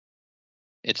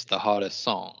It's the hottest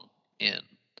song in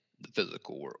the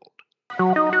physical world.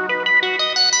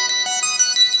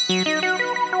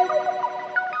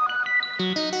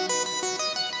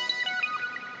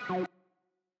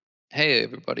 Hey,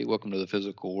 everybody, welcome to the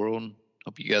physical world.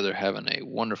 Hope you guys are having a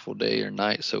wonderful day or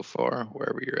night so far,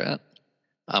 wherever you're at.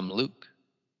 I'm Luke.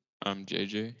 I'm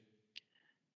JJ.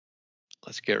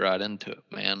 Let's get right into it,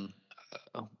 man.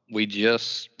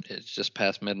 It's just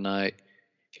past midnight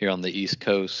here on the East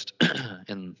Coast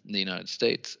in the United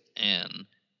States, and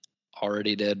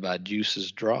Already Dead by Juice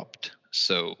is dropped.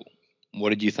 So, what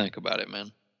did you think about it,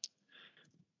 man?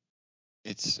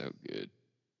 It's so good.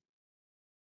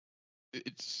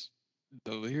 It's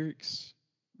the lyrics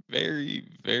very,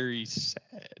 very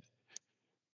sad.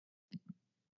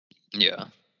 Yeah,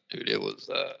 dude,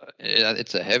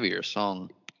 it's a heavier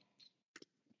song.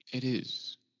 It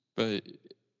is, but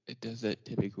it does that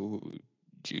typical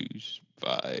Juice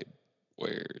vibe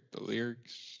where the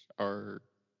lyrics are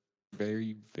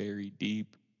very, very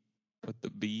deep, but the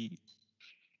beat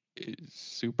is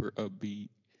super upbeat.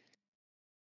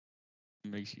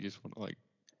 It makes you just want to like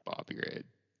bob your head.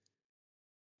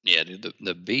 Yeah, dude,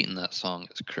 the beat in that song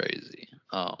is crazy.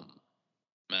 Man,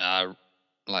 I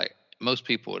like most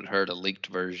people had heard a leaked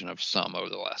version of some over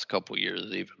the last couple years,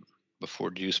 even before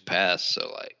Juice passed.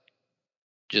 So like,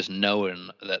 just knowing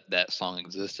that that song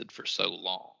existed for so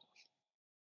long,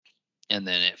 and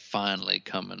then it finally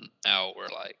coming out where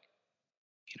like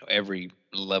every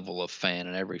level of fan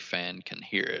and every fan can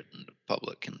hear it, and the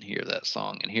public can hear that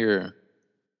song and hear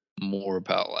more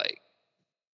about like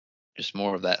just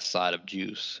more of that side of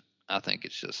Juice. I think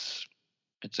it's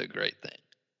a great thing.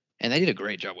 And they did a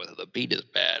great job with it. The beat is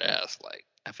badass. Like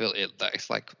I feel it's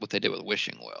like what they did with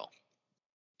Wishing Well,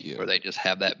 Yeah. where they just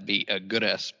have that beat, a good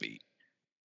ass beat,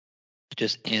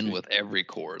 just end with every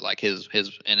chord. Like his,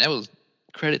 and that was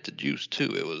credit to Juice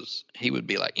too. He would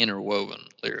be like interwoven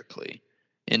lyrically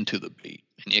into the beat,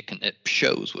 and it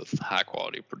shows with high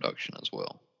quality production as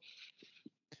well.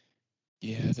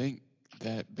 Yeah, I think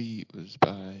that beat was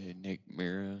by Nick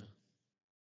Mira.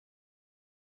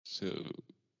 So,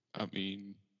 I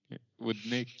mean, with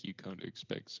Nick, you kind of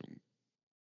expect some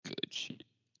good shit.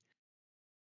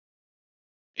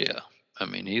 Yeah, I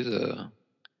mean he's a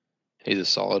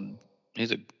solid,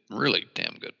 he's a really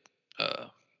damn good uh,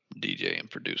 DJ and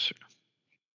producer.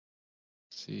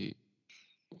 See,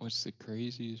 what's the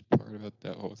craziest part about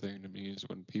that whole thing to me is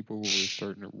when people were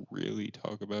starting to really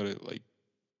talk about it, like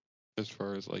as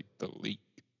far as like the leak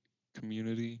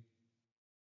community.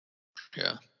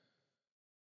 Yeah,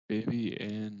 Bibby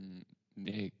and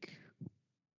Nick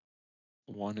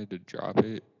wanted to drop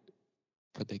it,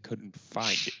 but they couldn't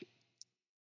find it.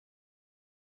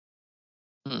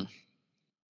 hmm.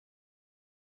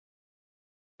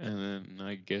 And then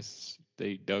I guess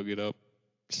they dug it up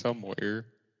somewhere,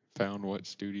 found what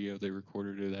studio they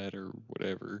recorded it at or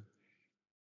whatever,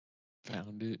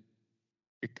 found it.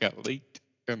 It got leaked,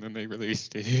 and then they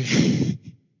released it.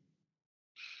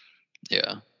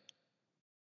 Yeah.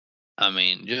 I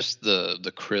mean, just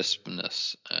the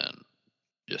crispness and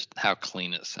just how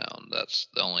clean it sounds. That's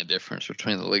the only difference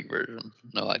between the league version.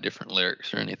 No like different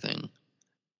lyrics or anything.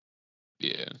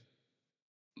 Yeah.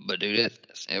 But dude,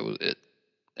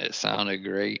 it sounded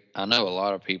great. I know a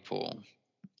lot of people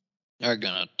are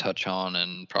gonna touch on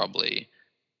and probably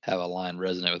have a line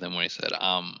resonate with him when he said,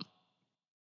 I'm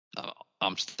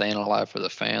staying alive for the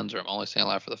fans," or "I'm only staying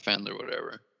alive for the fans," or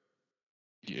whatever.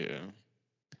 Yeah.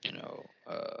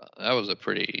 That was a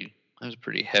pretty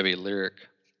heavy lyric.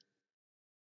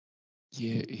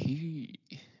 Yeah, he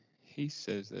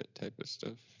says that type of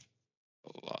stuff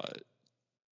a lot.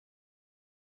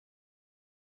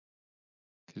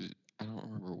 Cause I don't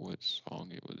remember what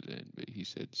song it was in, but he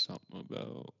said something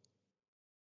about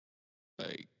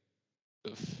like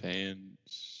the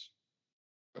fans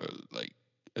are like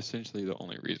essentially the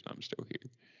only reason I'm still here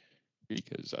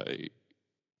because I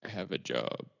have a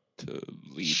job to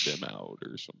lead them out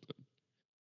or something.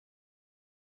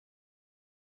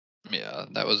 Yeah,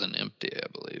 that was an empty, I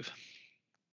believe.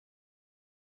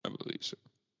 I believe so.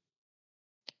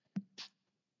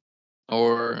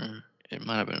 Or it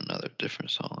might have been another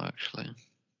different song actually.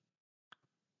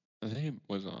 I think it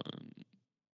was on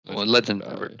Well, Legends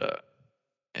Never Legends Never Die.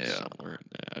 Die. Yeah. Somewhere in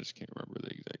there. I just can't remember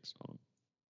the exact song.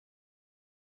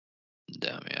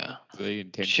 Damn, yeah. They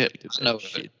intentionally Shit, did I know that it.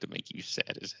 shit to make you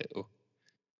sad as hell.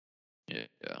 Yeah,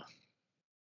 yeah.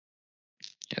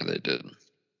 Yeah, they did.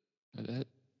 That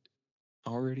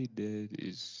Already Dead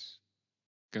is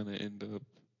gonna end up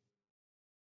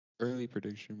early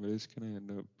prediction, but it's gonna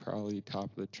end up probably top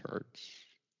of the charts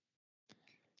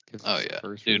because Oh it's the yeah,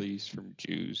 first dude. release from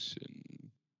Juice, and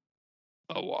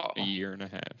Oh wow. a year and a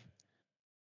half.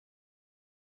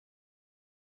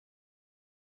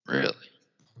 Really?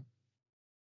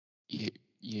 Yeah,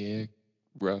 yeah,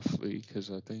 roughly,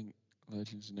 because I think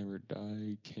Legends Never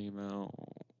Die came out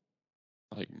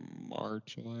like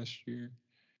March of last year.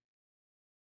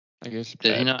 I guess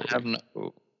Did he Bad not have Boy. no?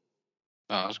 Oh,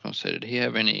 I was gonna say, did he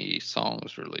have any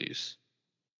songs released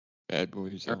Bad Boy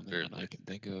is the only earlier one I can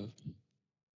think of.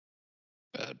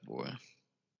 Bad Boy?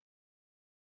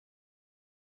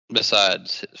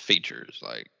 Besides his features,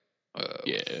 like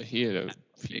Yeah, with he had a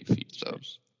few stuff.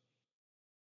 features.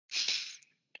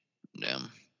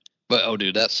 Damn. But oh,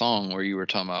 dude, that song where you were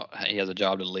talking about he has a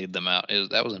job to lead them out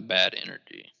that was in Bad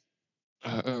Energy.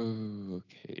 Oh,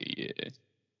 okay, yeah.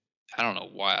 I don't know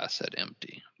why I said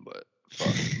empty, but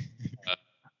fuck. Uh,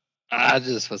 I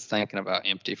just was thinking about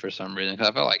empty for some reason because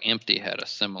I felt like empty had a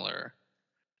similar,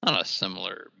 not a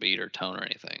similar beat or tone or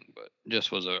anything, but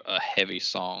just was a heavy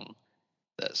song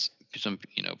that some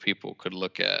people could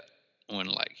look at when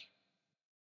like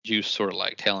Juice sort of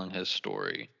like telling his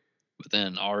story, but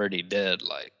then already dead,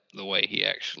 like the way he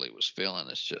actually was feeling,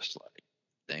 it's just like,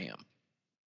 damn.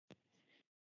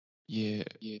 Yeah,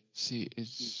 see,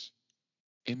 it's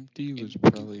Empty was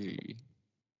probably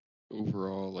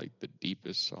overall like the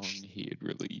deepest song he had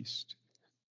released.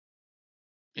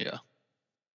 Yeah.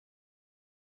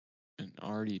 And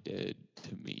Already Dead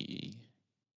to me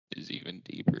is even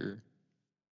deeper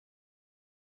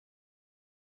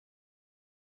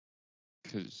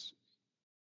because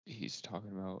he's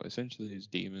talking about essentially his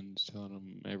demons telling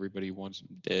him everybody wants him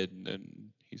dead, and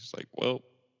then he's like, "Well,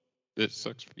 that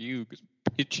sucks for you because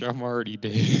bitch, I'm already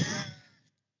dead."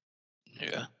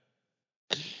 Yeah.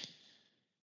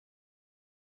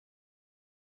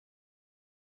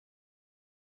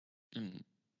 And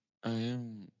I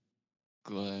am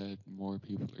glad more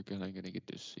people are gonna get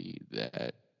to see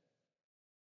that.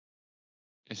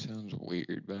 It sounds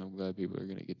weird, but I'm glad people are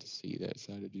gonna get to see that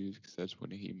side of Juice because that's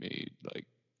when he made like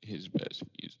his best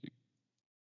music.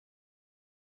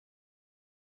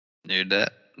 Dude,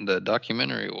 that the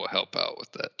documentary will help out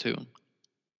with that too.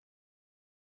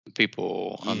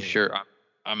 People, I'm Yeah, sure.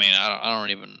 I mean, I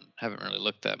don't even haven't really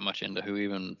looked that much into who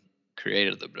even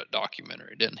created the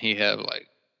documentary. Didn't he have like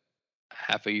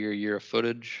half a year of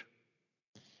footage?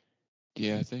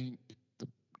 yeah. I think the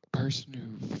person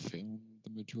who filmed the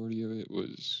majority of it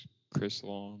was Chris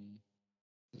Long,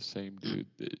 the same Mm.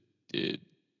 dude that did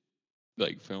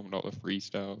like filmed all the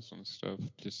freestyles and stuff,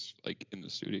 just like in the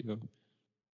studio.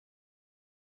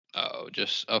 Oh,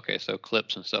 just okay. So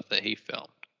clips and stuff that he filmed.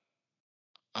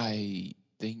 I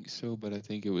think so, but I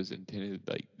think it was intended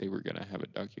like they were gonna have a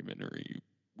documentary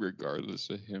regardless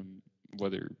of him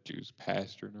whether Juice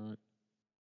passed or not.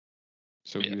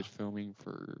 So he Yeah. was filming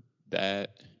for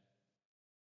that,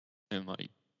 and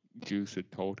like Juice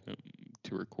had told him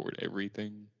to record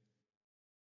everything.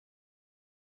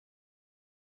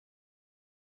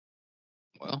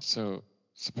 Well, So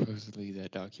supposedly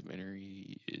that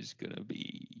documentary is gonna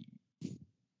be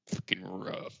freaking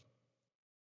rough.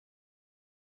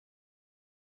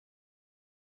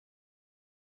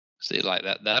 see, like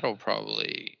that'll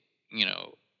probably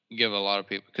give a lot of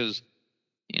people because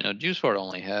Juice WRLD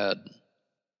only had,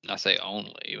 I say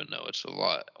only, even though it's a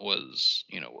lot, was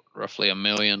roughly 1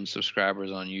 million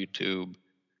subscribers on YouTube.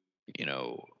 You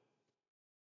know,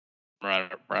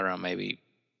 right around maybe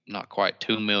not quite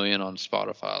 2 million on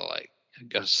Spotify. Like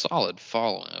a solid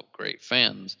following of great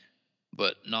fans,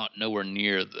 but not nowhere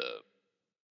near the.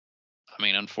 I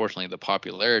mean, unfortunately, the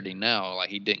popularity now. Like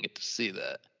he didn't get to see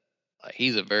that. Like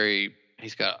he's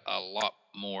got a lot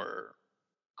more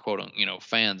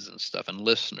fans and stuff and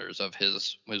listeners of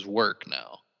his work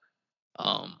now.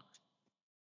 Um,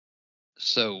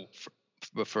 so,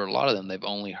 but for a lot of them, they've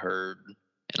only heard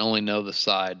and only know the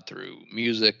side through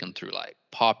music and through like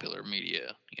popular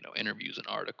media, interviews and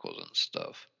articles and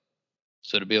stuff.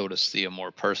 So to be able to see a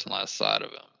more personalized side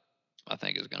of him, I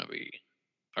think is going to be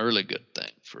a really good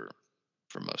thing for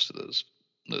most of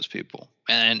those people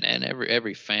and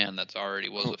every fan that's already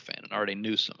was Oh, a fan and already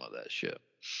knew some of that shit.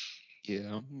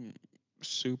 yeah, I'm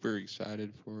super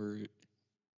excited for it.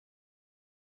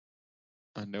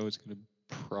 I know it's gonna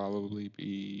probably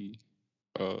be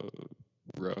a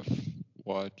rough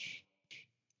watch.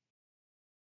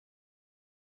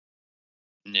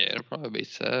 Yeah, it'll probably be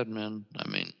sad, man. I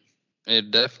mean,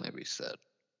 it'd definitely be sad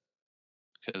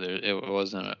because it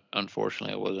wasn't.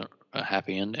 Unfortunately, it wasn't a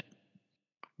happy ending.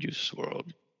 Juice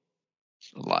WRLD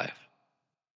life.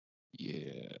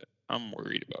 Yeah, I'm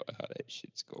worried about how that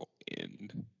shit's gonna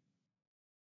end.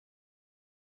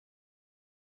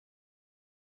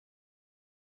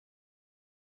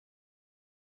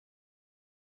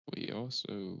 We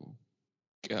also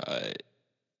got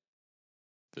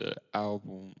the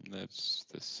album that's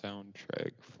the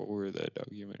soundtrack for that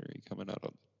documentary coming out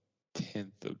on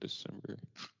 10th of December.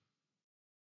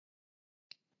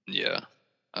 Yeah.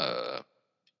 Uh,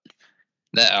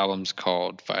 that album's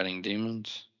called Fighting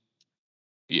Demons.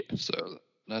 Yeah. So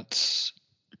that's,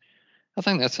 I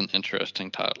think that's an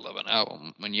interesting title of an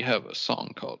album when you have a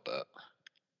song called that.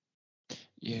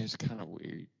 Yeah, it's kind of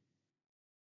weird.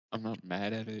 I'm not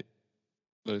mad at it,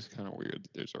 but it's kind of weird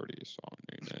that there's already a song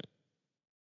named that.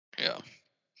 Yeah.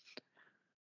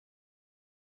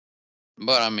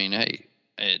 But I mean, hey,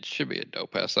 it should be a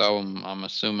dope ass album. I'm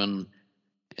assuming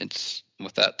it's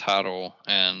with that title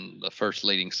and the first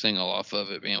leading single off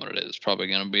of it being what it is, probably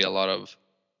going to be a lot of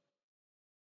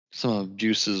some of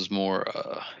Juice's more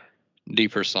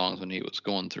deeper songs when he was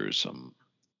going through some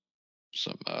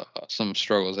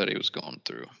struggles that he was going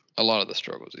through. A lot of the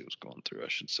struggles he was going through, I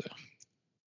should say.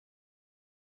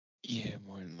 Yeah,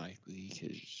 more than likely,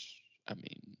 because, I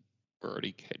mean, we're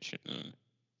already catching a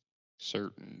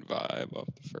certain vibe off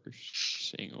the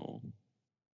first single.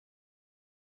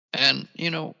 And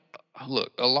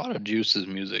look, a lot of Juice's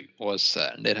music was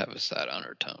sad and did have a sad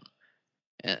undertone,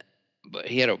 but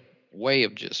he had a way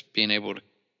of just being able to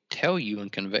tell you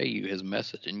and convey you his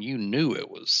message, and you knew it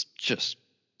was just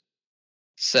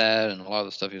sad. And a lot of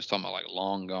the stuff he was talking about, like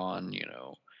long gone,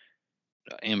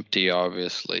 empty,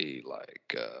 obviously,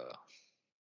 like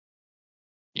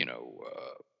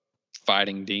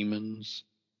fighting demons,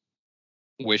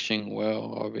 wishing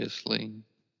well, obviously,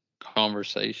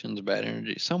 conversations, bad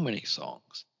energy, so many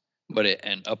songs, but it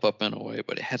and up and away,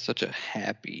 but it had such a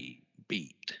happy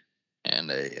beat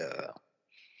and a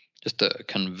just a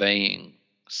conveying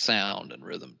sound and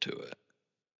rhythm to it.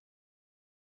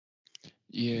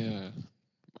 Yeah,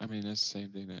 I mean, that's the same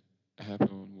thing that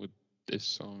happened with this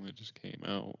song that just came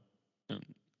out. And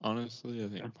honestly, I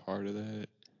think part of that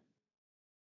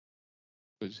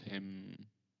was him,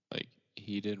 like,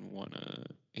 he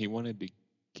wanted to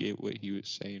get what he was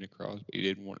saying across, but he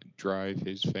didn't want to drive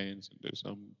his fans into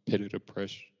some pit of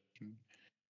depression.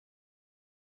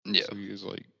 Yeah, So he was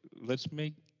like, let's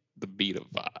make the beat a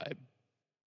vibe.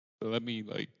 So let me,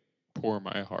 like, pour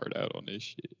my heart out on this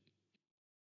shit.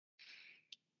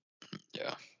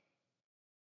 yeah.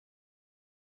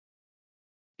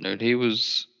 Dude, he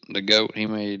was the goat. He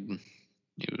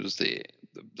was the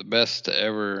best to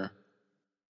ever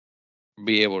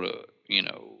be able to,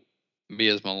 be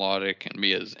as melodic and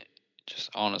be as just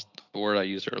honest. The word I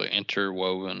used earlier,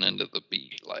 interwoven into the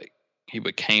beat. Like he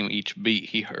became each beat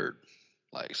he heard,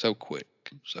 like so quick,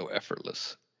 so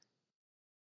effortless,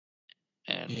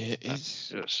 and Yeah, it's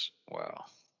just wow.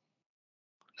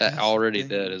 That that's the already that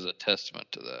thing. is a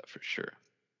testament to that for sure.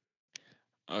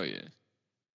 Oh yeah,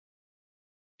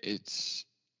 it's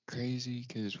crazy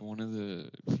because one of the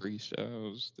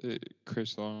freestyles that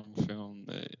Chris Long filmed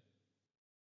that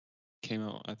came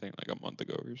out, I think, like a month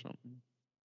ago or something.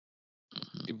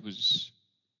 Hmm. It was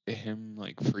him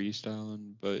like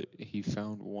freestyling, but he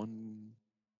found one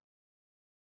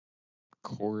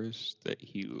chorus that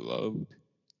he loved,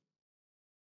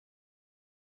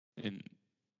 and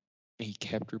he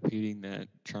kept repeating that,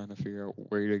 trying to figure out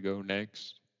where to go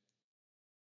next.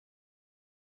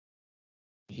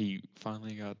 He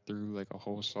finally got through like a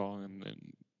whole song, and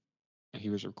then he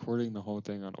was recording the whole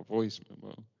thing on a voice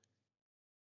memo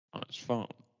on his phone.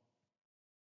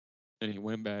 Then he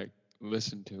went back,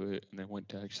 listened to it, and then went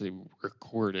to actually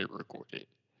record it.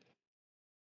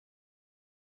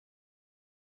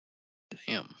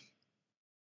 Damn.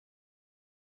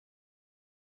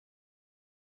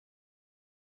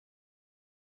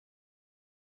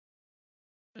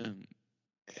 And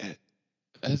eh,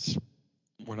 that's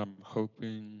what I'm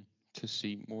hoping to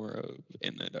see more of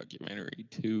in the documentary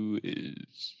too,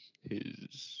 is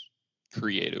his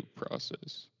creative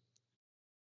process.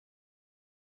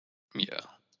 Yeah.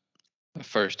 A Because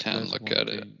first-hand that's look one at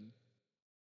it. thing.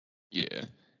 Yeah.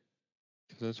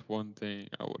 Because that's one thing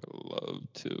I would have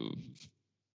loved to.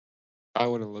 I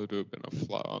would have loved to have been a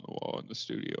fly on the wall in the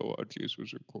studio while Juice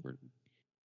was recording.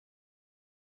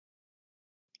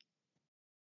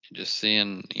 Just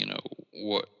seeing,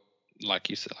 what, like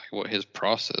you said, like what his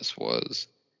process was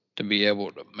to be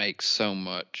able to make so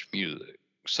much music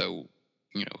so,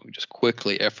 just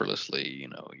quickly, effortlessly. You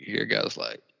hear guys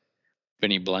like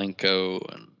Benny Blanco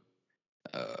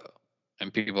uh,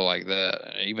 and people like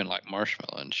that, even like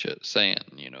Marshmallow and shit, saying,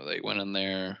 they went in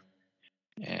there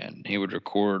and he would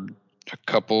record a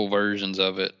couple versions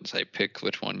of it and say, pick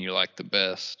which one you like the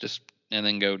best, just and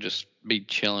then go just be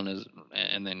chilling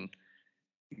and then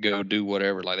go do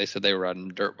whatever. Like they said, they were riding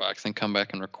dirt bikes, then come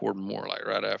back and record more like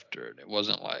right after it. It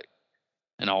wasn't like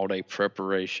an all day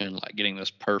preparation, like getting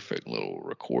this perfect little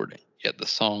recording. Yet the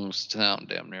songs sound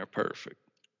damn near perfect.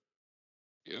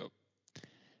 Yep.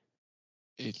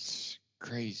 It's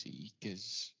crazy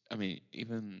because, I mean,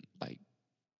 even like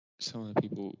some of the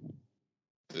people,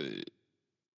 the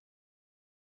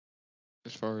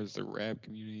as far as the rap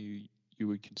community, you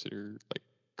would consider like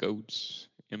goats,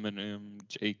 Eminem,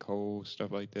 J. Cole,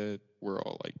 stuff like that, we're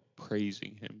all like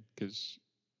praising him because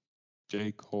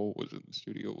J. Cole was in the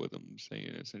studio with him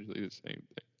saying essentially the same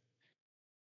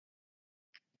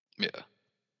thing. Yeah.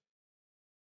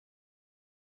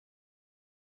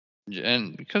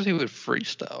 And because he would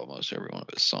freestyle most every one of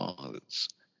his songs,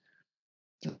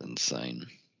 it's insane.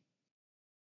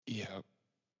 Yeah.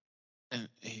 And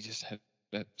he just had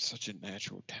that such a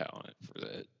natural talent for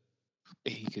that.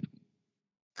 He could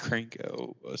crank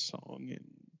out a song in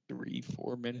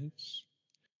 3-4 minutes.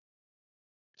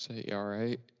 Say, all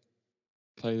right,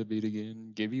 play the beat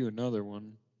again, give you another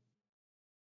one.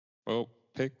 Well,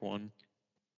 pick one.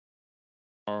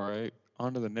 All right,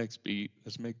 on to the next beat.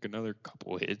 Let's make another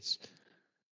couple hits.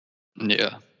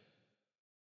 Yeah.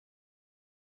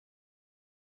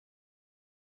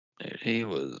 Dude, he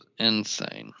was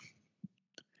insane.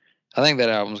 I think that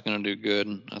album's gonna do good.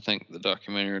 I think the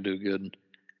documentary will do good.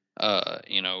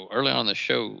 Early on the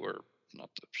show, or not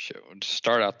the show, to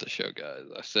start out the show, guys,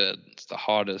 I said it's the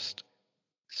hottest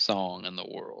song in the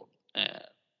world, and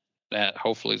that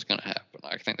hopefully is gonna happen.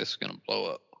 I think this is gonna blow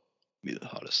up, be the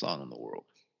hottest song in the world.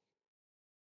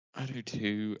 I do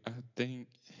too. I think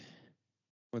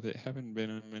with it having been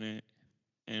a minute,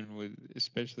 and with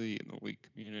especially in the leak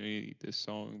community, this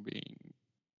song being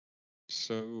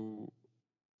so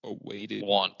awaited,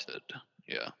 Wanted,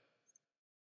 yeah,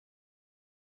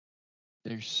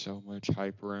 there's so much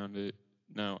hype around it.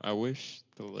 Now, I wish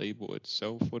the label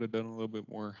itself would have done a little bit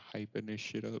more hyping this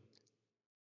shit up,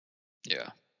 yeah,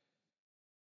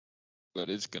 but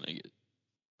it's gonna get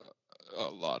a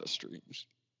lot of streams.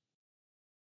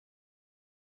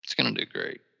 it's gonna do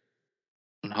great,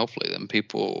 and hopefully, then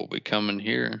people will be coming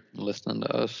here and listening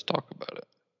to us talk about it.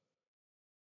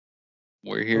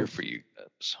 We're here for Hopefully. you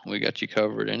guys. We got you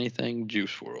covered. Anything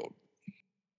Juice WRLD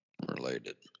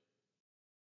related.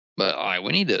 But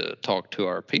we need to talk to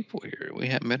our people here. We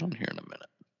haven't been on here in a minute.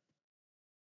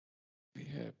 We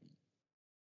have.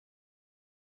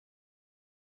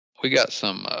 We got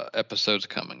some episodes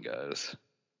coming, guys.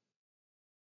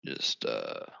 Just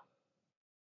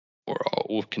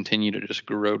we'll continue to just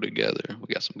grow together.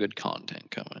 We got some good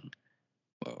content coming.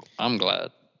 Well, I'm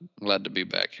glad to be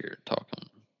back here talking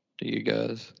to you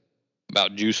guys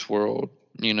about Juice WRLD.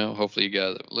 Hopefully you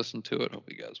guys have listened to it. Hope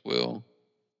you guys will.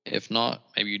 If not,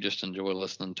 maybe you just enjoy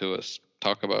listening to us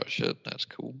talk about shit. That's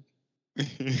cool.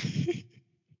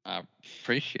 I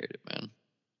appreciate it, man.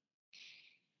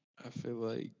 I feel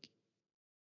like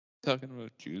talking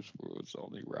about Juice WRLD is the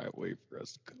only right way for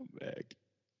us to come back.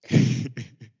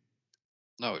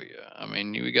 Oh yeah. I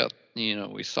mean, we got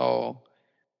we saw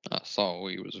I saw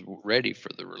we was ready for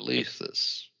the release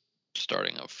this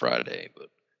starting on Friday, but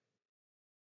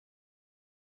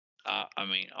I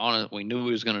mean, we knew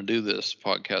we was gonna do this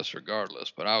podcast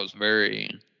regardless. But I was very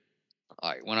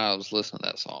like when I was listening to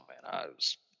that song, man, I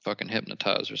was fucking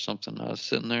hypnotized or something. I was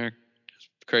sitting there, just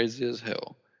crazy as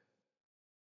hell,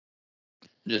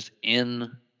 just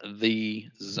in the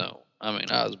zone. I mean,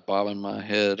 I was bobbing my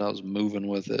head, I was moving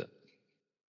with it.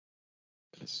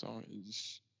 That song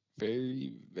is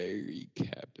very, very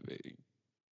captivating.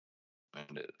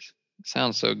 And it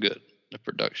sounds so good. The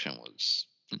production was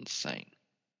insane,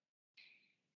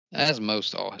 as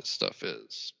most all his stuff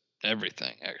is.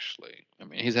 Everything, actually. I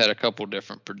mean, he's had a couple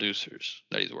different producers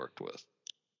that he's worked with.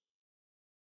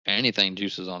 Anything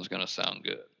Juice is on is going to sound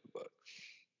good. But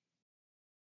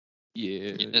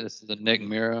Yeah, this is a I Nick mean,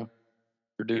 Mira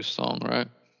produced song, right?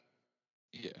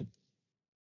 yeah,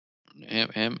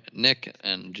 Nick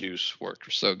and Juice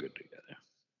worked so good together.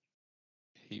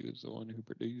 he was the one who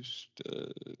produced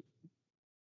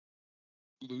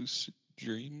Lucid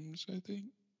Dreams, I think.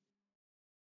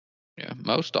 Yeah,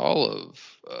 most all of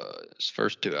his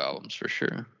first two albums for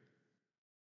sure.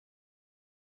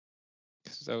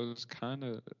 Because that was kind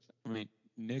of, I mean,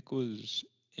 Nick was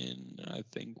in, I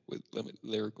think, with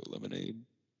Lyrical Lemonade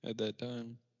at that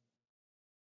time.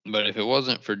 But if it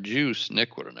wasn't for Juice,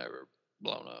 Nick would have never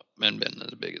blown up and been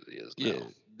as big as he is Yeah, now.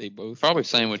 they both Probably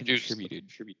same with Juice.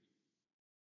 contributed.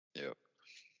 Yeah,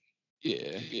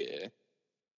 Yeah,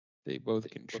 they both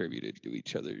contributed to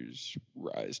each other's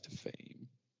rise to fame.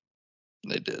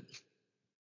 they did.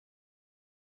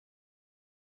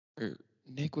 Or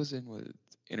Nick was in with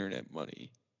Internet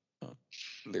Money,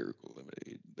 Lyrical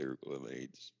Lemonade, Lyrical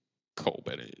Lemonade's Cole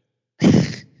Bennett.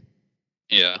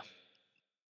 Yeah.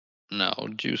 No,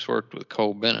 Juice worked with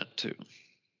Cole Bennett too.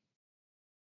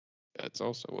 That's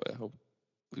also what helped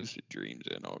Lucid Dreams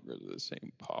and all go to the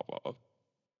same pop off.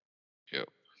 Yep.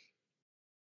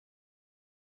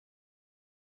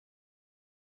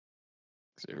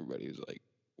 Because everybody was like,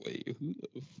 wait, who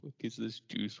the fuck is this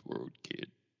Juice WRLD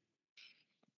kid?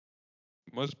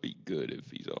 Must be good if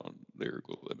he's on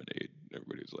Lyrical Lemonade.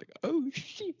 Everybody was like, oh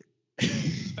shit.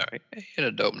 All right. He had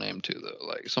a dope name too, though.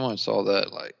 Like someone saw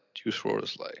that, like Juice WRLD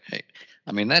was like, hey,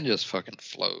 I mean that just fucking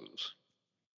flows.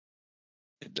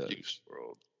 It does. Juice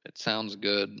WRLD. It sounds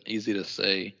good, easy to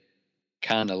say,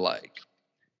 kind of like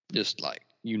just like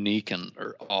unique and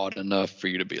or odd enough for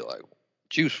you to be like,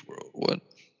 Juice WRLD.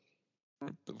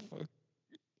 What the fuck?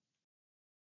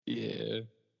 Yeah.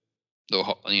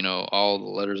 All the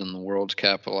letters in the world's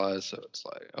capitalized, so it's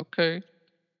like, okay.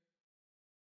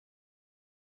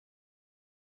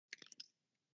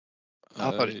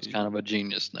 I thought it was kind of a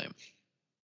genius name.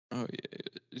 Oh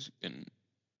yeah, and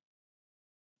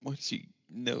once you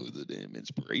know the damn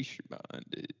inspiration behind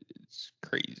it, it's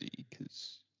crazy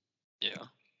because Yeah.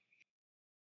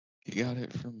 he got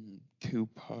it from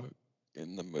Tupac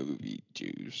in the movie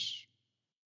Juice.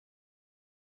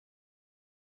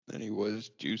 Then he was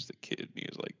Juice the Kid, and he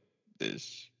was like,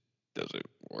 "This doesn't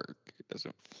work. It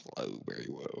doesn't flow very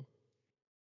well."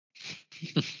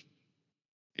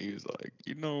 He was like,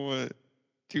 "You know what?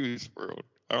 Juice WRLD.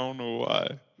 I don't know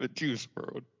why, but Juice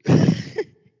WRLD."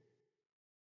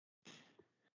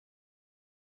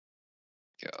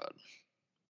 God.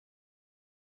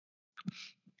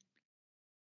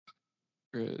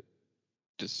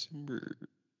 December,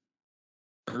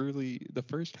 the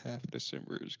first half of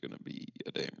December is gonna be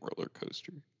a damn roller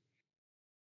coaster.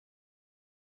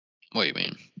 What do you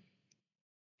mean?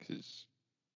 Because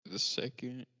the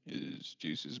second is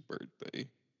Juice's birthday.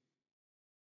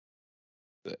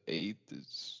 The 8th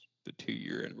is the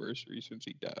 2-year anniversary since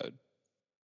he died.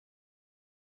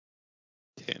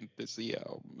 10th is the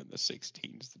album, and the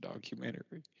 16th is the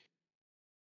documentary.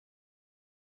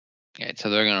 Yeah, so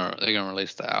they're gonna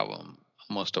release the album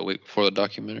almost a week before the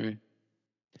documentary.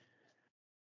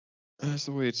 That's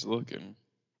the way it's looking.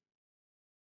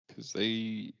 Because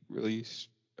they released,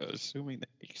 assuming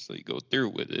they actually go through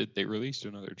with it, they released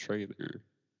another trailer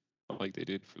like they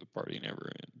did for The Party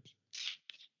Never Ends.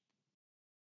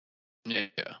 Yeah,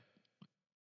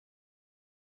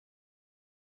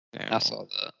 Now, I saw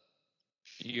that.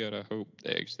 you gotta hope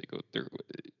they actually go through with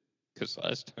it. Because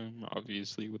last time,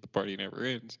 obviously, with The Party Never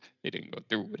Ends, they didn't go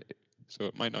through with it. So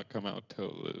it might not come out till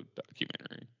the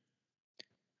documentary.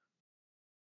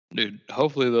 Dude,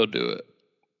 hopefully they'll do it.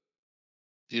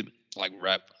 Dude, like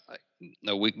rap, like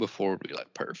the week before would be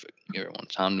like perfect. Give everyone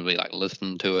time to be like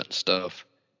listening to it and stuff.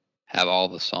 Have all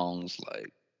the songs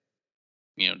like,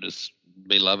 just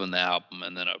be loving the album,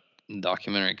 and then a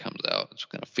documentary comes out. It's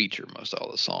gonna feature most all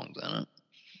the songs in it.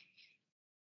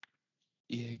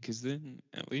 Yeah, because then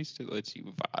at least it lets you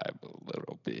vibe a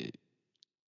little bit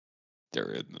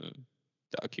during the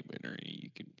documentary. You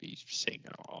can be singing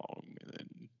along, and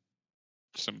then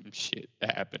some shit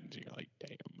happens, and you're like,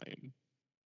 damn, man.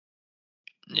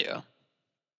 Yeah.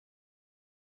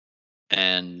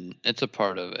 And it's a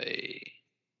part of a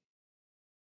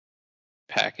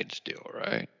package deal,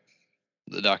 right?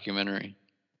 The documentary.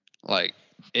 Like,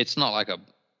 it's not like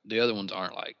the other ones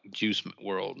aren't like Juice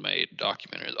WRLD made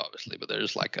documentaries, obviously, but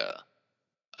there's like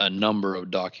a number of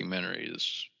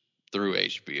documentaries through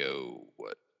HBO.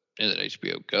 What is it?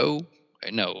 HBO Go?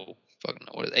 No, fucking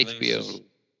no. What is it? HBO?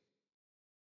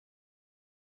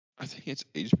 I think it's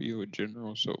HBO in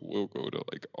general, so it will go to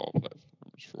like all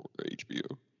platforms for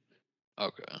HBO.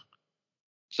 Okay.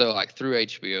 So like through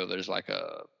HBO, there's like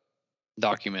a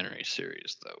documentary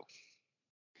series though,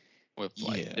 with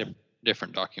like Yeah.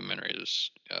 different documentaries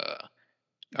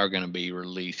are going to be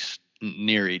released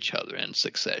near each other in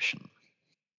succession.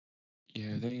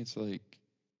 Yeah, I think it's like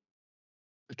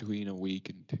between a week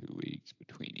and 2 weeks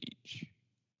between each.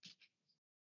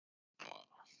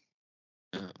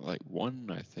 Like one,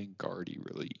 I think already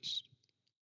released.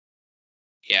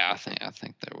 Yeah, I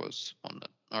think there was one that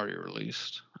already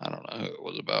released. I don't know who it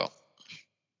was about.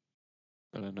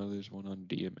 But I know there's one on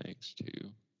DMX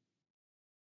too.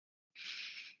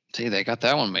 See, they got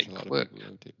that one Which made a lot of quick. people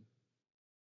love too.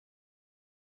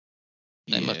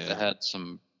 They must have Yeah. had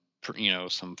some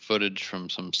footage from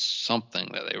something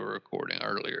that they were recording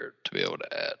earlier to be able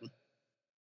to add.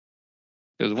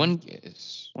 Because I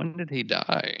guess. when did he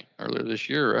die? Earlier this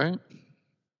year, right?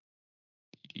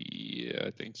 Yeah,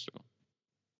 I think so.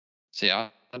 See,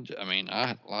 I mean,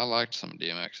 I liked some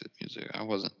DMX's music. I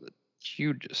wasn't the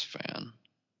hugest fan,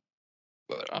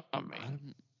 but I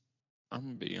mean, I'm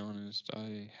gonna be honest,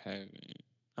 I haven't.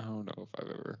 I don't know if I've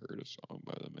ever heard a song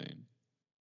by the man.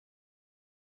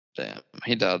 Damn,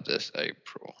 he died this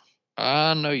April.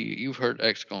 I know you've heard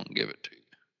X Gonna Give It to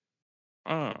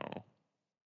You. Oh.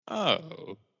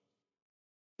 Oh.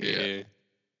 Yeah. Yeah.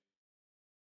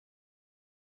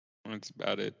 That's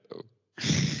about it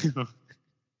though.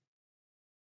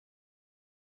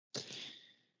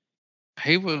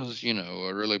 He was,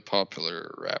 a really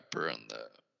popular rapper in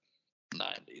the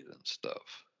 90s and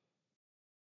stuff.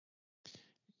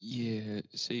 Yeah,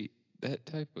 see, that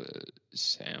type of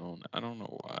sound, I don't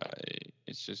know why.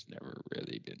 It's just never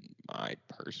really been my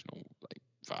personal like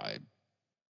vibe.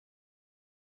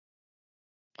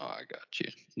 Oh, I got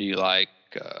you. Do you like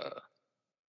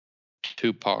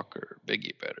Tupac or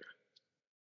Biggie better?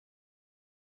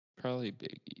 Probably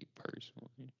Biggie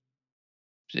personally.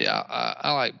 Yeah,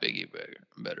 I like Biggie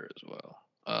better as well.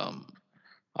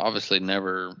 Obviously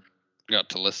never got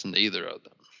to listen to either of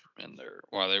them in their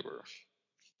while they were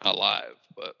alive,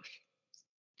 but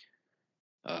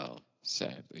uh,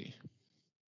 Sadly.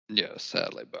 yeah,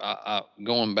 sadly. But I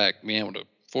going back, being able to,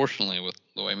 fortunately, with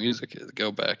the way music is,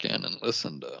 go back in and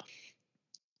listen to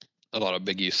a lot of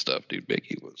Biggie stuff, dude.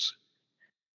 Biggie was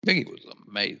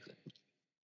amazing.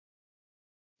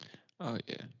 Oh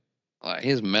yeah. Like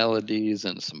his melodies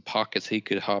and some pockets he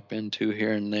could hop into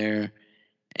here and there,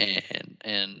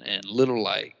 and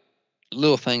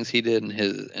little things he did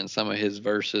in some of his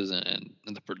verses, and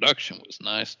the production was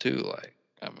nice too. Like,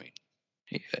 I mean,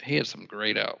 he had some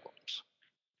great albums,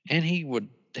 and he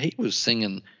was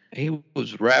singing, he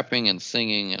was rapping and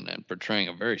singing and portraying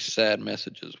a very sad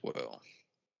message as well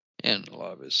in a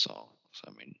lot of his songs.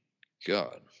 I mean,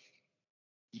 God.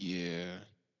 Yeah.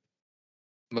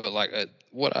 But like,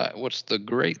 what's the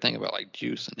great thing about like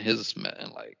Juice and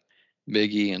and like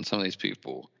Biggie and some of these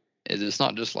people is it's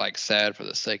not just like sad for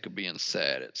the sake of being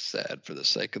sad. It's sad for the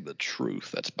sake of the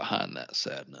truth that's behind that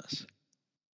sadness,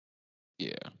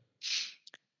 Yeah.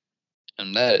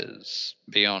 and that is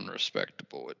beyond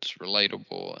respectable. It's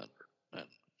relatable and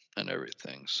and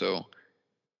everything. So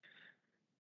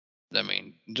I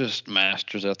mean, just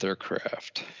masters at their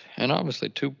craft, and obviously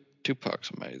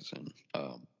Tupac's amazing.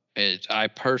 I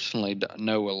personally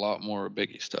know a lot more of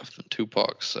Biggie stuff than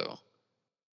Tupac, so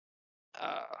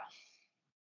uh,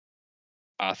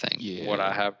 I think what I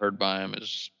Yeah. have heard by him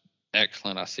is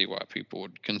excellent. I see why people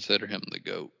would consider him the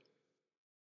GOAT.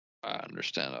 I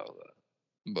understand all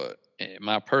that. But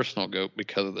my personal GOAT,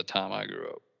 because of the time I grew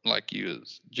up, like you,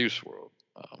 is Juice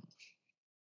WRLD.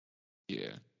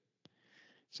 Yeah.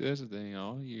 See, that's the thing.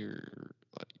 All your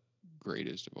like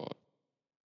greatest of all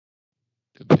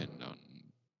depend on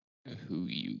who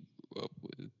you grew up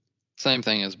with. Same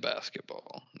thing as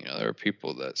basketball. There are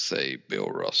people that say Bill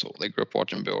Russell. They grew up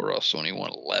watching Bill Russell and he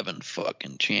won 11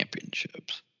 fucking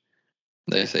championships.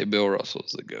 They say Bill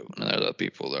Russell's the GOAT. And there are other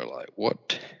people that are like,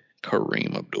 what?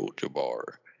 Kareem Abdul Jabbar.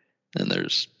 And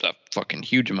there's a fucking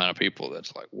huge amount of people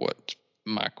that's like, what?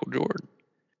 Michael Jordan.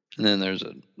 And then there's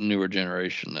a newer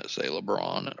generation that say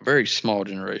LeBron, and a very small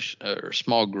generation or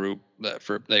small group that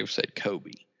they've said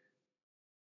Kobe.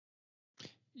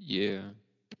 Yeah.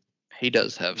 He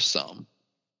does have some.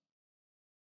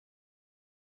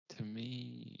 To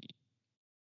me,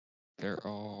 they're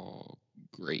all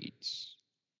greats.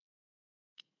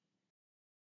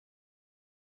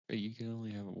 But you can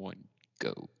only have one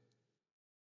GOAT.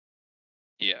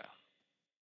 Yeah.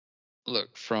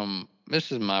 Look, from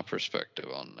this is my perspective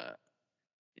on that.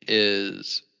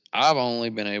 Is I've only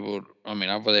been able. I mean,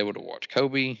 I was able to watch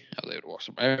Kobe. I was able to watch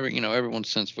everyone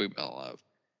since we've been alive.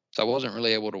 So I wasn't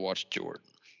really able to watch Jordan,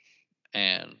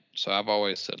 and so I've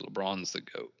always said LeBron's the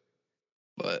GOAT.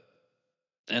 But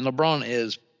and LeBron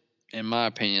is, in my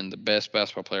opinion, the best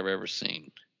basketball player I've ever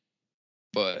seen.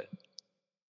 But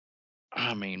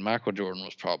I mean, Michael Jordan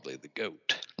was probably the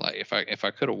GOAT. Like if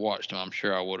I could have watched him, I'm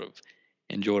sure I would have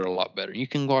enjoyed it a lot better. You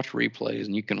can watch replays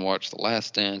and you can watch The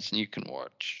Last Dance and you can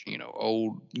watch,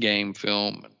 old game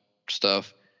film and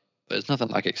stuff, but it's nothing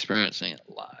like experiencing it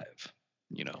live.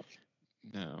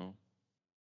 No.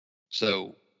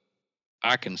 So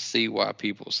I can see why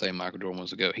people say Michael Jordan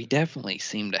was the GOAT. He definitely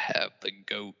seemed to have the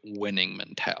GOAT winning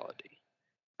mentality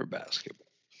for basketball.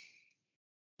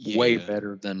 Way Yeah.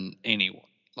 better than anyone.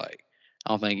 Like I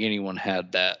don't think anyone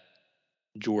had that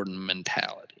Jordan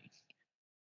mentality.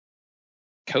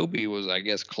 Kobe was, I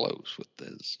guess, close with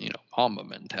his, Mamba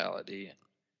mentality and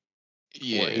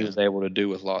what he Yeah. was able to do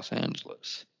with Los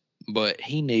Angeles. But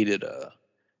he needed a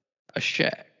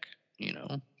Shaq, you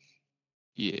know.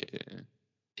 Yeah.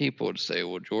 People would say,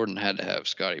 well, Jordan had to have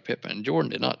Scottie Pippen.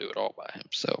 Jordan did not do it all by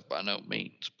himself by no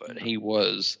means, but No.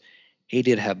 he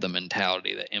did have the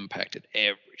mentality that impacted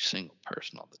every single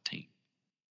person on the team.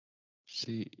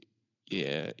 See,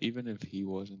 yeah, even if he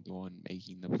wasn't the one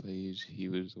making the plays, he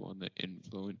was the one that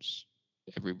influenced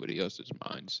everybody else's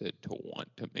mindset to want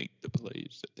to make the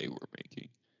plays that they were making.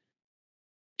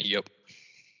 Yep.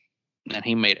 And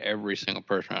he made every single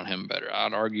person around him better.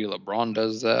 I'd argue LeBron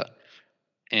does that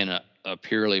in a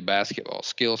purely basketball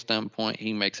skill standpoint.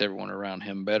 He makes everyone around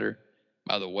him better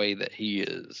by the way that he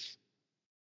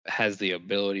has the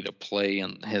ability to play,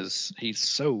 and he's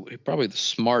probably the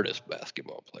smartest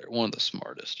basketball player, one of the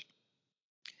smartest.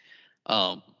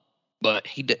 But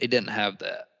he didn't have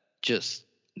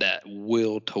that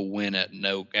will to win at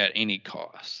any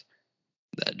cost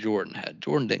that Jordan had.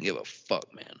 Jordan didn't give a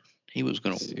fuck, man. He was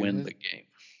going to win the game.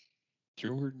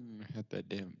 Jordan had that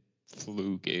damn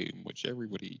flu game, which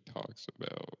everybody talks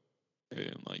about,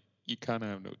 and like you kind of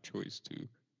have no choice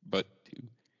but to.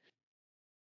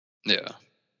 Yeah.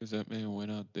 Because that man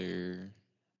went out there,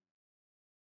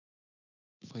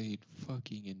 played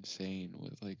fucking insane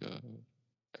with like a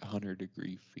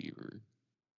 100-degree fever.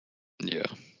 Yeah.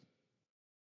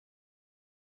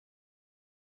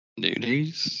 Dude,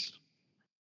 he's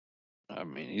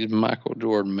Michael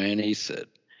Jordan, man. He said,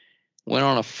 went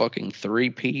on a fucking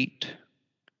three-peat,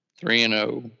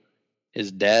 3-0.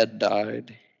 His dad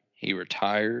died. He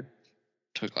retired,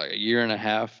 took like a year and a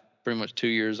half, pretty much 2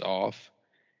 years off,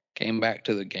 came back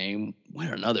to the game,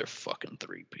 went another fucking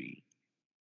three-peat.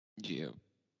 Yeah.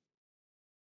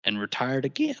 And retired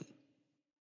again.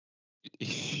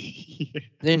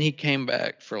 Then he came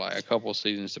back for like a couple of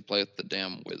seasons to play with the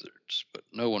damn Wizards, but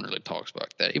no one really talks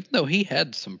about that. Even though he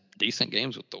had some decent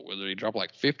games with the Wizards, he dropped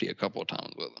like 50 a couple of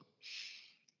times with them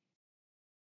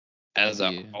as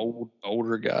an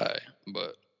older guy.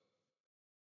 But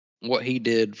what he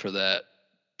did for that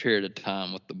period of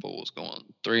time with the Bulls, going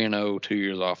 3-0, 2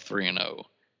 years off, 3-0,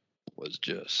 was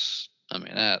just,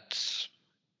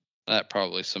 that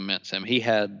probably cements him. He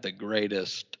had the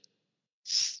greatest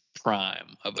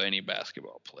prime of any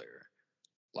basketball player.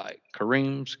 Like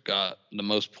Kareem's got the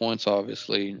most points,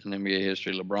 obviously, in NBA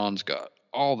history. LeBron's got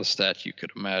all the stats you could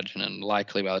imagine, and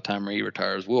likely by the time he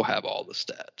retires, we'll have all the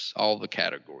stats, all the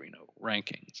category,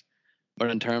 rankings. But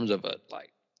in terms of a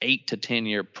like 8 to 10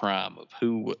 year prime of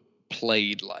who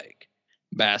played like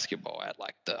basketball at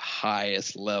like the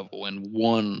highest level and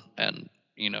won at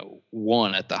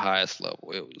the highest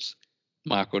level, it was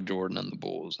Michael Jordan and the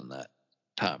Bulls in that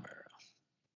time era.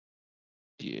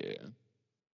 Yeah.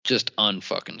 Just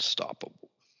unfucking stoppable.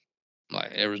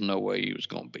 Like there was no way he was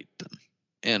gonna beat them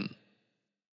in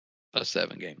a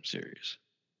 7-game series.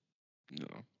 No.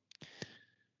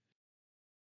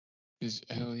 Because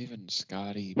hell, even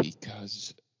Scotty,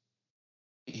 because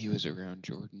he was around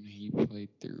Jordan, he played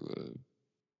through a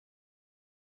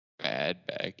bad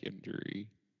back injury.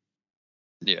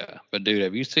 Yeah, but dude,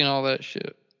 have you seen all that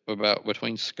shit about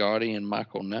between Scotty and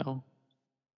Michael now?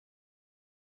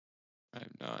 I'm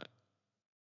not.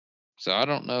 So I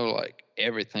don't know like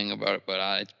everything about it,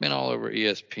 but it's been all over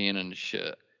ESPN and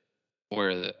shit.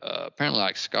 Where apparently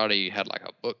like Scotty had like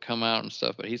a book come out and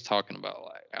stuff, but he's talking about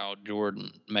like how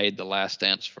Jordan made the last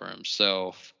dance for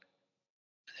himself,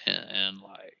 and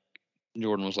like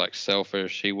Jordan was like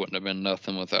selfish. He wouldn't have been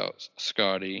nothing without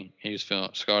Scotty.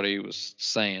 Scotty was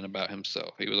saying about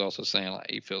himself. He was also saying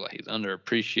like he feels like he's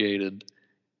underappreciated,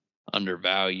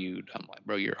 undervalued. I'm like,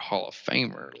 bro, you're a Hall of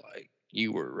Famer. Like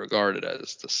you were regarded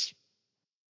as this,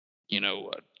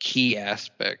 a key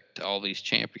aspect to all these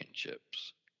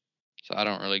championships. So I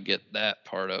don't really get that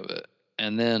part of it.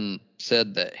 And then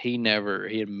said that he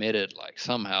admitted like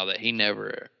somehow that he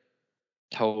never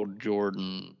told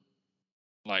Jordan,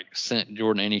 like sent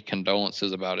Jordan any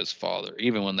condolences about his father,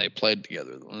 even when they played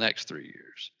together the next 3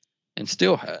 years, and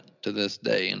still hadn't to this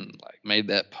day, and like made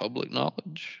that public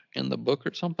knowledge in the book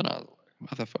or something. I was like,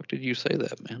 why the fuck did you say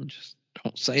that, man? Just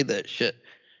don't say that shit.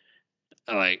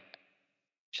 Like,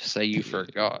 just say you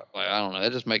forgot. Like, I don't know.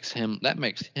 That makes him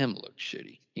look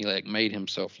shitty. He like made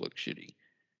himself look shitty.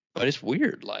 But it's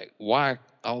weird. Like, why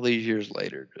all these years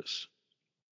later just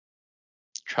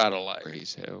try to like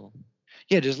raise hell?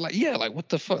 Yeah, just like what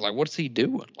the fuck? Like, what's he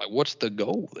doing? Like, what's the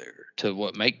goal there?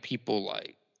 To make people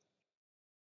like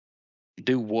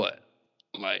do what?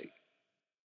 Like,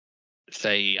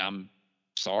 say I'm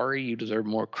sorry, you deserve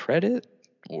more credit,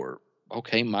 or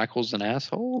okay, Michael's an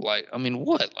asshole. Like, I mean,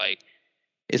 what? Like,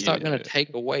 it's not going to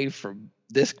take away from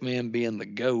this man being the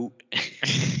GOAT.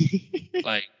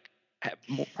 Like,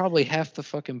 probably half the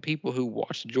fucking people who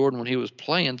watched Jordan when he was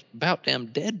playing about damn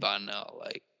dead by now.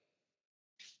 Like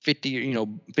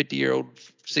 50-year-old,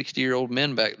 60-year-old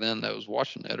men back then that was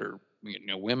watching that are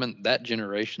women, that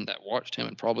generation that watched him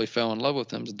and probably fell in love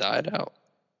with him's died out.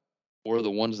 Or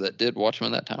the ones that did watch him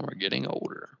at that time are getting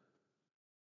older.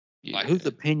 Like, whose Yeah,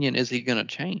 opinion is he gonna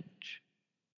change?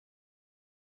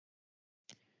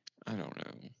 I don't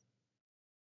know.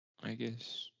 I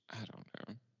guess I don't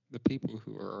know. The people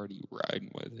who are already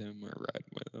riding with him are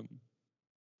riding with him.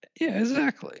 Yeah,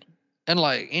 exactly. And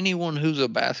like anyone who's a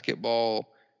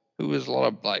basketball, who has a lot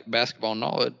of like basketball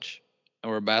knowledge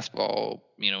or a basketball,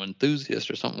 enthusiast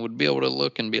or something would be able to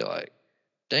look and be like,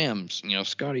 damn,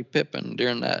 Scottie Pippen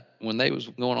during that when they was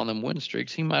going on them win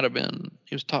streaks, he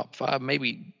was top 5,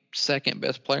 maybe second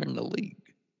best player in the league.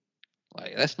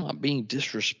 Like that's not being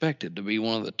disrespected to be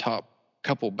one of the top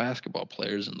couple basketball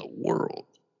players in the world.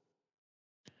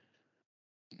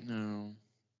 No.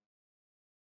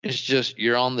 It's just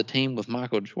you're on the team with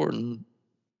Michael Jordan,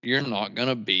 you're not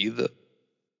gonna be the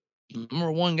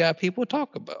number one guy people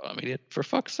talk about. I mean, for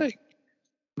fuck's sake,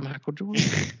 Michael Jordan.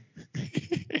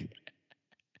 And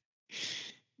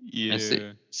Yeah,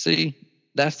 see,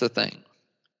 that's the thing.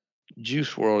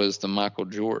 Juice WRLD is the Michael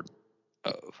Jordan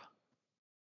of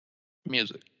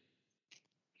music.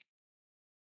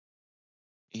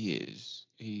 he is.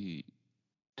 He,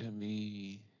 to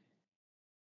me,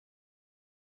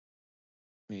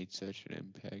 made such an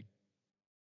impact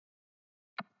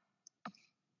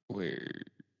where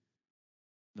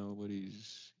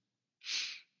nobody's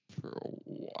for a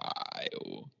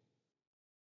while,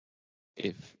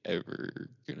 if ever,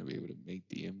 gonna be able to make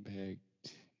the impact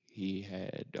he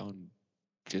had on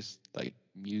just like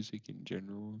music in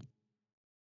general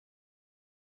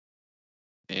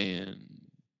and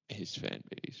his fan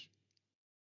base.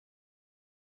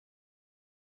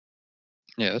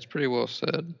 Yeah, that's pretty well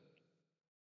said.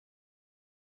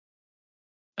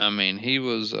 I mean, he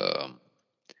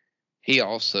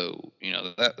also,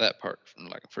 that part,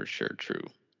 like for sure true.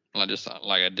 Like just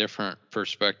like a different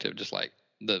perspective, just like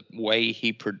the way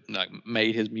he like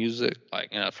made his music,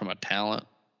 like from a talent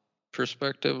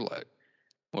perspective. Like,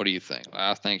 what do you think?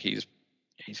 I think he's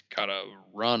got a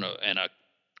run and a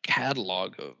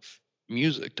catalog of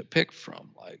music to pick from.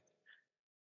 Like,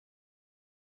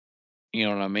 you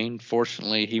know what I mean?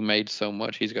 Fortunately, he made so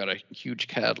much. He's got a huge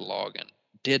catalog and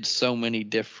did so many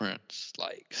different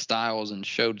like styles and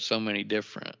showed so many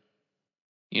different,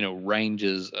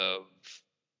 ranges of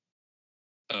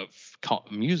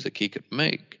music he could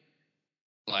make.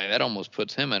 Like that almost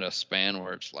puts him at a span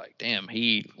where it's like, damn,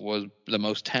 he was the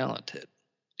most talented.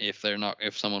 If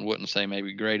someone wouldn't say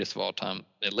maybe greatest of all time,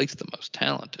 at least the most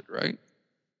talented, right?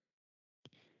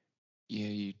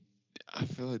 Yeah, I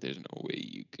feel like there's no way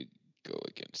you could go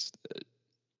against that.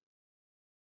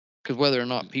 Because whether or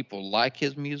not people like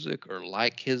his music or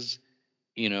like his,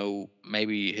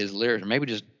 maybe his lyrics, or maybe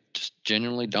just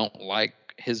genuinely don't like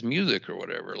his music or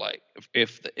whatever. Like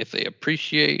if they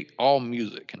appreciate all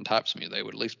music and types of music, they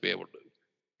would at least be able to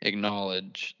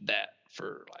acknowledge that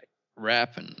for like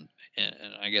rap and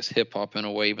I guess hip hop in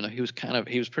a way. Even though he was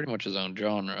pretty much his own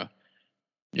genre,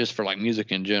 just for like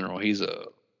music in general. He's a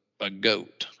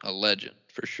goat, a legend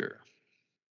for sure.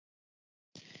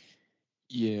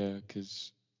 Yeah,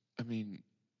 because I mean,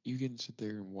 you can sit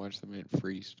there and watch the man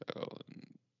freestyle, and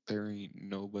there ain't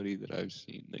nobody that I've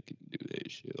seen that can do that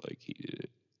shit like he did.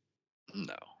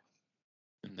 No.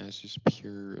 And that's just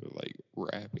pure like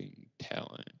rapping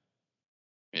talent.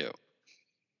 Yeah.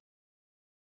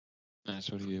 That's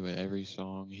what he did with every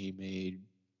song he made,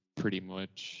 pretty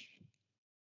much.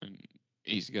 And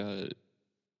he's got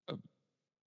a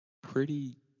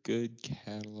pretty good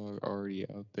catalog already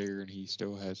out there, and he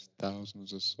still has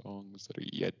thousands of songs that are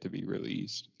yet to be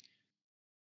released.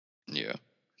 Yeah.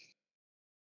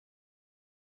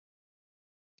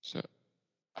 So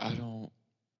I don't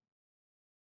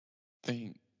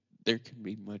think there can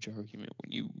be much argument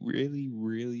when you really,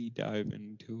 really dive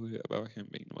into it about him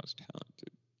being the most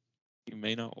talented. You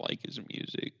may not like his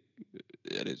music,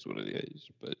 that is what it is,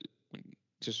 but when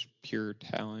just pure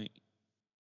talent,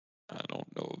 I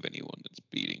don't know of anyone that's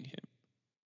beating him.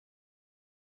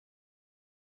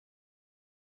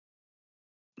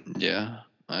 Yeah.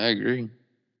 I agree.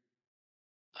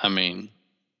 I mean,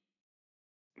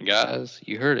 guys,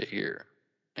 you heard it here.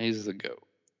 He's the GOAT.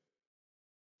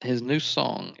 His new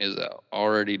song is out,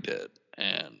 Already Dead.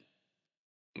 And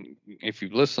if you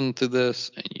listen to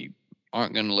this and you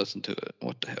aren't going to listen to it,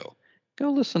 what the hell?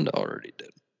 Go listen to Already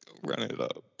Dead. Run it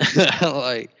up.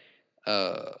 Like,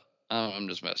 uh, I'm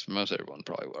just messing. Most everyone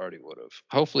probably already would have.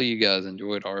 Hopefully, you guys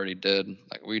enjoyed Already Dead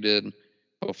like we did.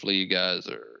 Hopefully, you guys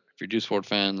are, if you're Juice WRLD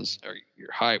fans, or you're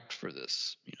hyped for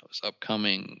this, this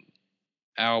upcoming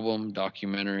album,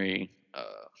 documentary.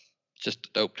 Just a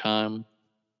dope time.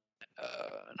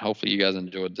 and hopefully you guys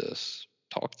enjoyed this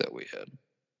talk that we had.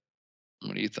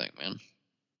 What do you think, man?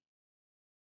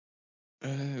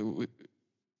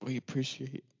 We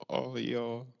appreciate all of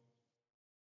y'all.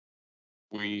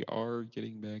 We are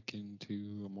getting back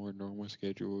into a more normal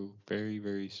schedule very,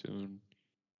 very soon.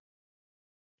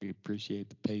 We appreciate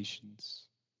the patience.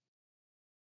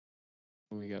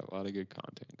 We got a lot of good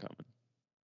content coming.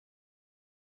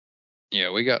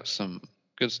 Yeah, we got some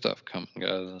good stuff coming,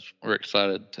 guys. We're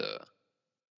excited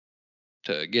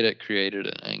to get it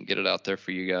created and get it out there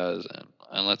for you guys,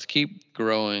 and let's keep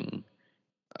growing.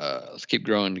 Let's keep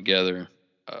growing together.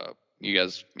 You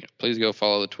guys, please go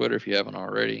follow the Twitter if you haven't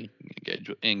already.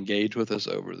 Engage with us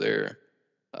over there.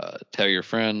 Tell your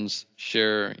friends,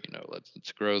 share.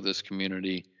 Let's grow this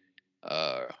community.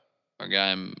 Our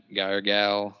guy or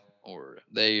gal, or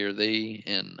they or thee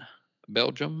in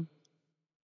Belgium,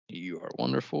 you are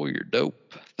wonderful. You're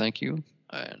dope. Thank you.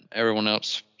 And everyone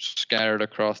else scattered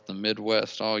across the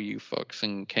Midwest, all you fucks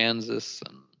in Kansas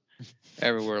and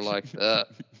everywhere like that,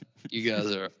 you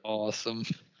guys are awesome.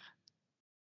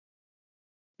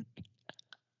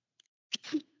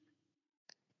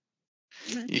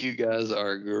 You guys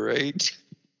are great.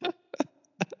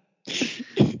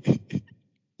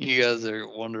 You guys are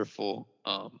wonderful.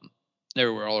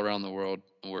 Everywhere, all around the world,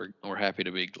 we're happy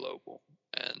to be global.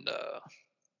 And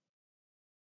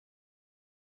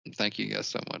thank you guys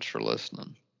so much for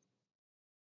listening.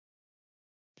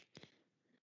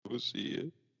 We'll see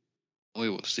you. We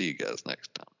will see you guys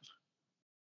next time.